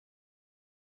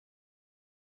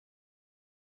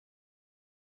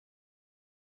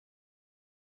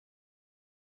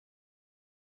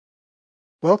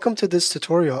Welcome to this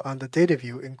tutorial on the data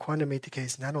view in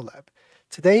QuantumATK NanoLab.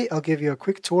 Today, I'll give you a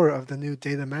quick tour of the new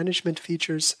data management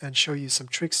features and show you some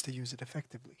tricks to use it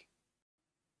effectively.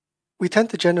 We tend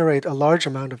to generate a large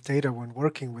amount of data when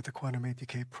working with the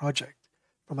QuantumATK project,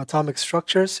 from atomic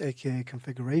structures, aka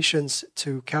configurations,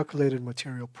 to calculated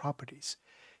material properties.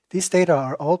 These data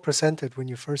are all presented when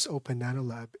you first open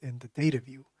NanoLab in the data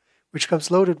view, which comes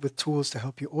loaded with tools to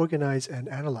help you organize and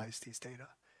analyze these data.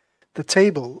 The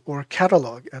table or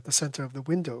catalog at the center of the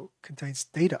window contains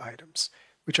data items,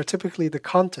 which are typically the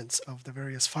contents of the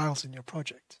various files in your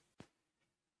project.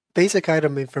 Basic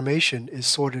item information is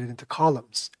sorted into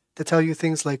columns that tell you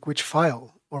things like which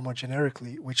file, or more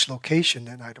generically, which location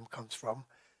an item comes from,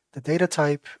 the data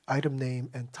type, item name,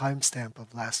 and timestamp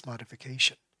of last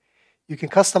modification. You can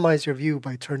customize your view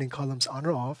by turning columns on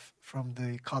or off from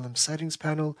the column settings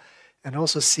panel and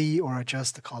also see or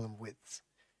adjust the column width.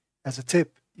 As a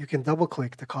tip, you can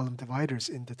double-click the column dividers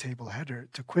in the table header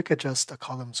to quick adjust a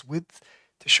column's width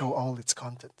to show all its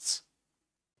contents.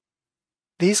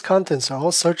 These contents are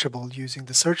all searchable using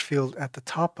the search field at the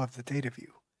top of the data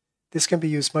view. This can be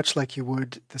used much like you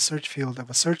would the search field of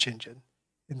a search engine,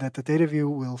 in that the data view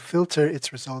will filter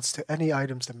its results to any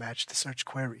items that match the search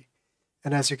query.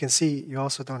 And as you can see, you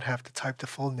also don't have to type the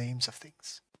full names of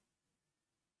things.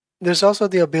 There's also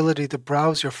the ability to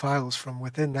browse your files from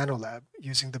within NanoLab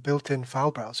using the built-in file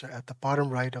browser at the bottom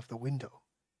right of the window.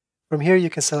 From here,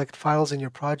 you can select files in your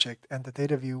project and the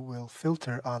data view will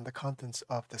filter on the contents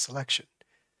of the selection.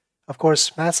 Of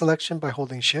course, mass selection by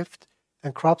holding Shift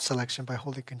and crop selection by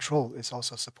holding Control is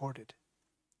also supported.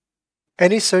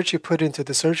 Any search you put into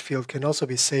the search field can also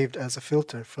be saved as a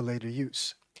filter for later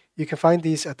use. You can find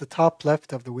these at the top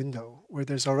left of the window, where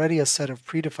there's already a set of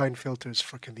predefined filters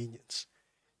for convenience.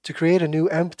 To create a new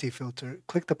empty filter,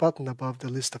 click the button above the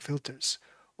list of filters,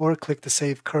 or click the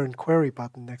Save Current Query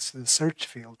button next to the search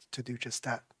field to do just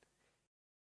that.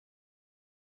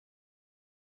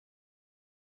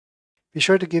 Be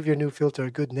sure to give your new filter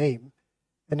a good name,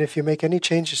 and if you make any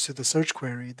changes to the search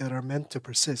query that are meant to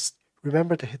persist,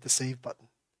 remember to hit the Save button.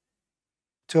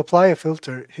 To apply a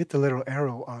filter, hit the little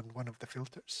arrow on one of the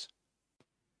filters.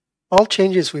 All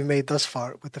changes we made thus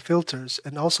far with the filters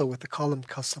and also with the column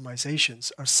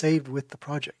customizations are saved with the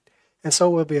project, and so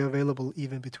will be available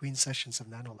even between sessions of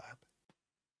NanoLab.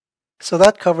 So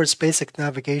that covers basic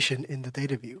navigation in the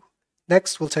data view.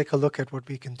 Next, we'll take a look at what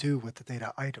we can do with the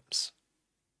data items.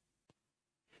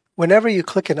 Whenever you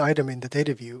click an item in the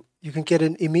data view, you can get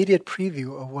an immediate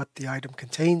preview of what the item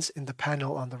contains in the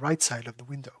panel on the right side of the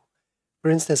window. For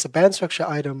instance, a band structure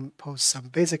item posts some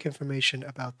basic information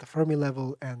about the Fermi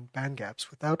level and band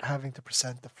gaps without having to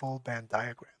present the full band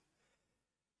diagram.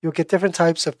 You'll get different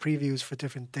types of previews for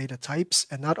different data types,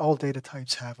 and not all data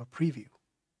types have a preview.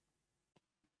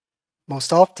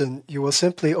 Most often, you will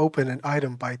simply open an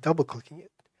item by double-clicking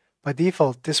it. By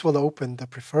default, this will open the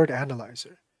preferred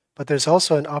analyzer, but there's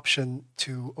also an option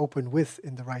to open with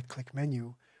in the right-click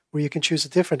menu, where you can choose a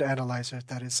different analyzer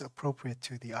that is appropriate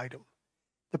to the item.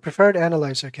 The preferred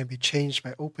analyzer can be changed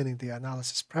by opening the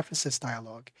Analysis Preferences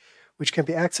dialog, which can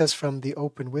be accessed from the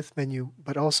Open With menu,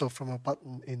 but also from a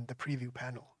button in the Preview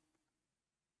panel.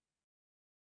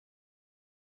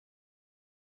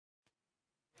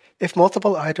 If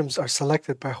multiple items are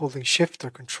selected by holding Shift or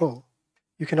Control,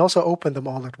 you can also open them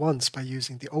all at once by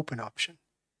using the Open option.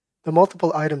 The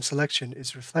multiple item selection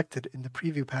is reflected in the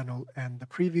Preview panel, and the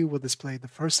preview will display the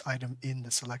first item in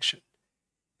the selection.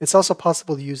 It's also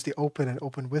possible to use the Open and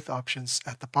Open With options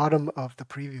at the bottom of the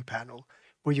Preview panel,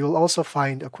 where you will also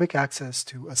find a quick access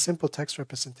to a simple text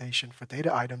representation for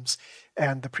data items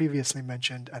and the previously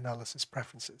mentioned Analysis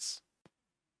Preferences.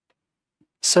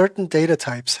 Certain data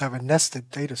types have a nested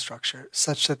data structure,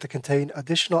 such that they contain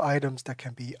additional items that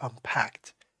can be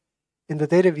unpacked. In the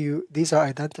data view, these are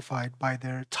identified by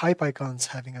their type icons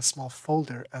having a small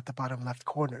folder at the bottom left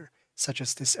corner, such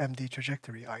as this MD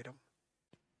trajectory item.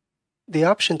 The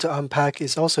option to unpack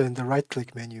is also in the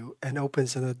right-click menu and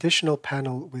opens an additional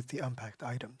panel with the unpacked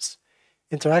items.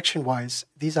 Interaction-wise,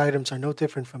 these items are no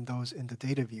different from those in the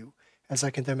data view, as I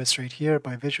can demonstrate here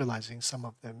by visualizing some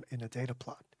of them in a data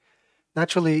plot.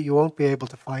 Naturally, you won't be able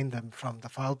to find them from the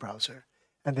file browser,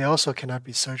 and they also cannot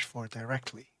be searched for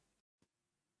directly.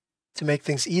 To make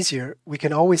things easier, we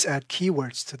can always add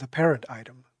keywords to the parent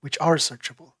item, which are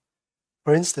searchable.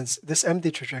 For instance, this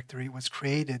MD trajectory was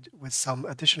created with some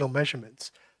additional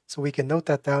measurements, so we can note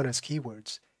that down as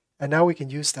keywords, and now we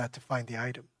can use that to find the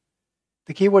item.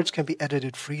 The keywords can be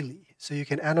edited freely, so you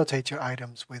can annotate your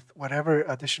items with whatever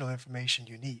additional information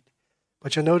you need.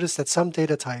 But you'll notice that some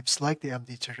data types, like the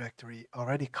MD trajectory,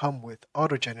 already come with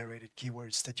auto-generated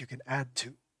keywords that you can add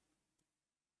to.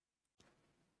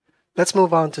 Let's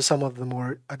move on to some of the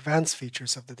more advanced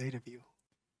features of the data view.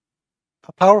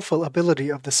 A powerful ability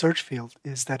of the search field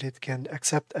is that it can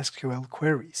accept SQL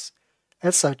queries.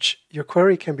 As such, your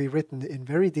query can be written in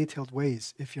very detailed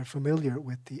ways if you're familiar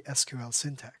with the SQL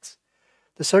syntax.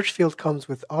 The search field comes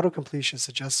with auto-completion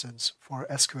suggestions for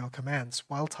SQL commands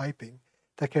while typing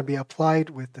that can be applied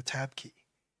with the tab key.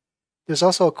 There's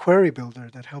also a query builder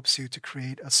that helps you to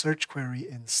create a search query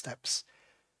in steps.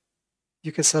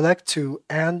 You can select to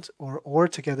and or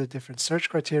together different search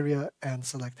criteria and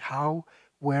select how,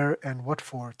 where, and what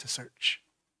for to search.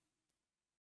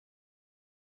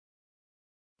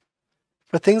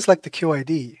 For things like the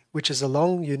QID, which is a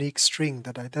long, unique string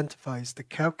that identifies the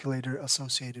calculator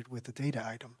associated with the data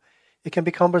item, it can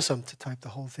be cumbersome to type the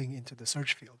whole thing into the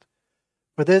search field.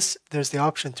 For this, there's the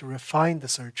option to refine the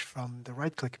search from the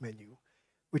right-click menu,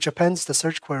 which appends the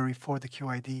search query for the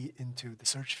QID into the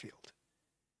search field.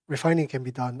 Refining can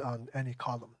be done on any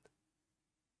column.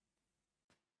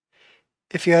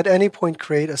 If you at any point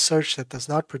create a search that does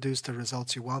not produce the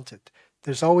results you wanted,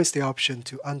 there's always the option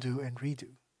to undo and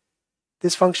redo.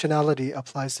 This functionality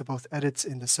applies to both edits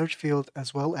in the search field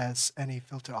as well as any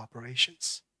filter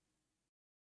operations.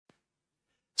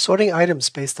 Sorting items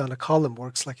based on a column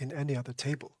works like in any other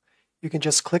table. You can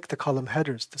just click the column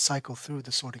headers to cycle through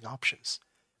the sorting options.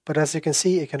 But as you can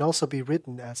see, it can also be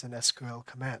written as an SQL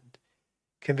command.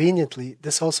 Conveniently,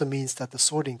 this also means that the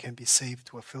sorting can be saved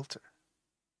to a filter.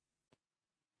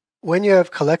 When you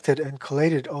have collected and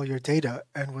collated all your data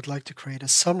and would like to create a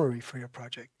summary for your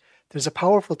project, there's a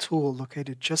powerful tool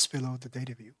located just below the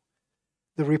data view.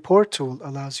 The report tool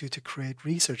allows you to create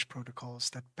research protocols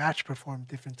that batch perform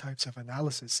different types of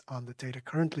analysis on the data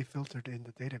currently filtered in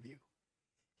the data view.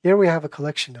 Here we have a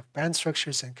collection of band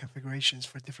structures and configurations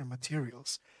for different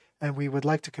materials, and we would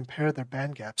like to compare their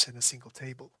band gaps in a single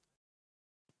table.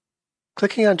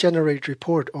 Clicking on Generate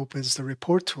Report opens the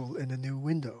report tool in a new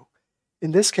window.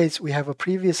 In this case, we have a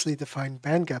previously defined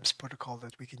band gaps protocol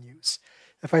that we can use.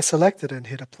 If I select it and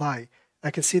hit Apply,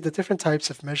 I can see the different types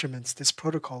of measurements this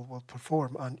protocol will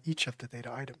perform on each of the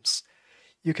data items.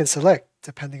 You can select,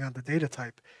 depending on the data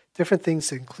type, different things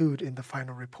to include in the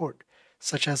final report,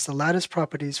 such as the lattice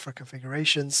properties for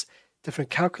configurations,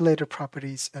 different calculator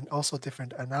properties, and also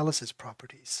different analysis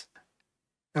properties.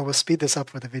 Now we'll speed this up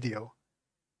for the video.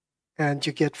 And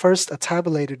you get first a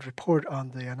tabulated report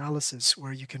on the analysis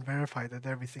where you can verify that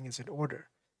everything is in order,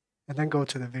 and then go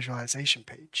to the visualization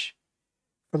page.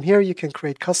 From here, you can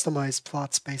create customized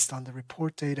plots based on the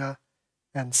report data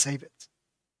and save it.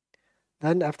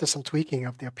 Then, after some tweaking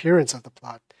of the appearance of the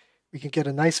plot, we can get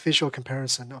a nice visual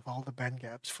comparison of all the band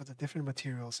gaps for the different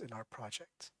materials in our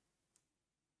project.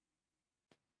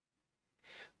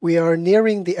 We are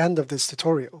nearing the end of this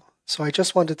tutorial, so I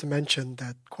just wanted to mention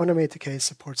that QuantumATK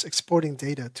supports exporting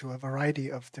data to a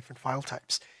variety of different file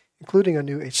types, including a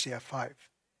new HDF5.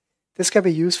 This can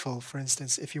be useful, for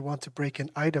instance, if you want to break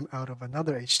an item out of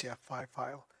another HDF5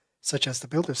 file, such as the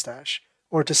builder stash,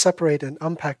 or to separate an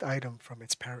unpacked item from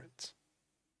its parent.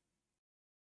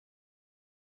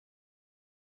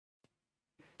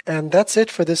 And that's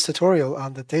it for this tutorial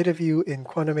on the data view in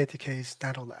QuantumATK's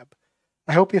NanoLab.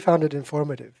 I hope you found it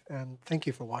informative, and thank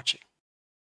you for watching.